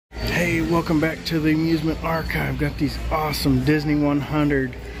Hey, welcome back to the Amusement Archive. Got these awesome Disney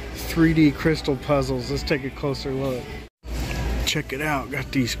 100 3D crystal puzzles. Let's take a closer look. Check it out.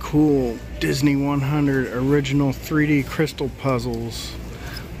 Got these cool Disney 100 original 3D crystal puzzles.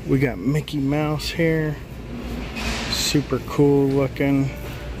 We got Mickey Mouse here. Super cool looking.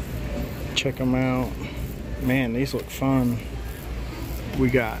 Check them out. Man, these look fun. We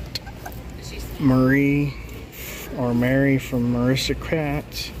got Marie or Mary from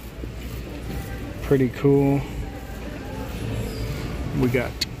Aristocats. Pretty cool. We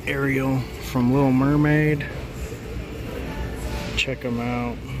got Ariel from Little Mermaid. Check them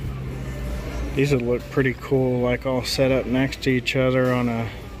out. These would look pretty cool, like all set up next to each other on a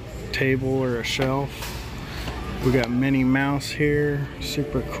table or a shelf. We got Minnie Mouse here,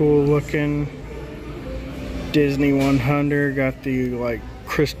 super cool looking. Disney 100, got the like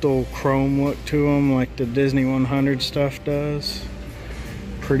crystal chrome look to them like the Disney 100 stuff does.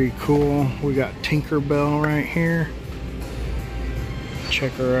 Pretty cool. We got Tinkerbell right here.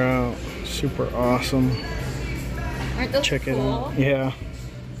 Check her out, super awesome. Aren't those Check cool? it out. Yeah,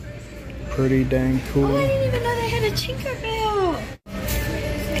 pretty dang cool. Oh, I didn't even know they had a Tinkerbell.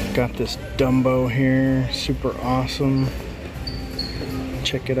 Got this Dumbo here, super awesome.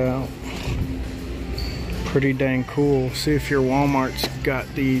 Check it out. Pretty dang cool. See if your Walmart's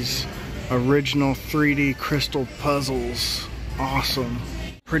got these original 3D crystal puzzles. Awesome.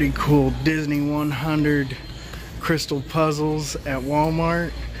 Pretty cool Disney 100 crystal puzzles at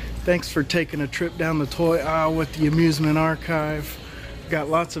Walmart. Thanks for taking a trip down the toy aisle with the Amusement Archive. Got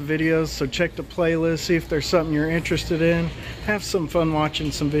lots of videos, so check the playlist, see if there's something you're interested in. Have some fun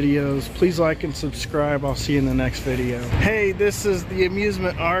watching some videos. Please like and subscribe. I'll see you in the next video. Hey, this is the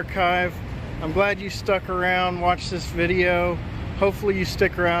Amusement Archive. I'm glad you stuck around, watched this video. Hopefully you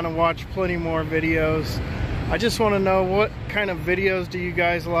stick around and watch plenty more videos. I just want to know, what kind of videos do you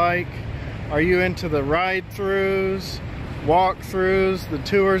guys like? Are you into the ride-throughs, walk-throughs, the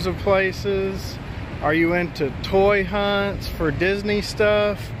tours of places? Are you into toy hunts for Disney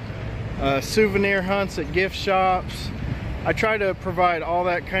stuff? Souvenir hunts at gift shops? I try to provide all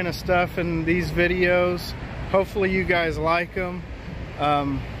that kind of stuff in these videos. Hopefully you guys like them.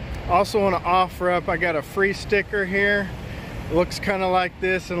 Also want to offer up, I got a free sticker here. It looks kind of like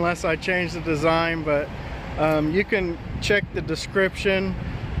this unless I change the design, but you can check the description.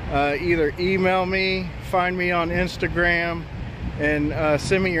 Either email me, find me on Instagram, and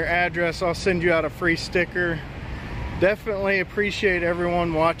send me your address. I'll send you out a free sticker. Definitely appreciate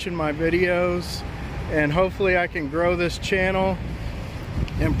everyone watching my videos, and hopefully I can grow this channel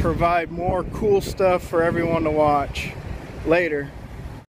and provide more cool stuff for everyone to watch. Later.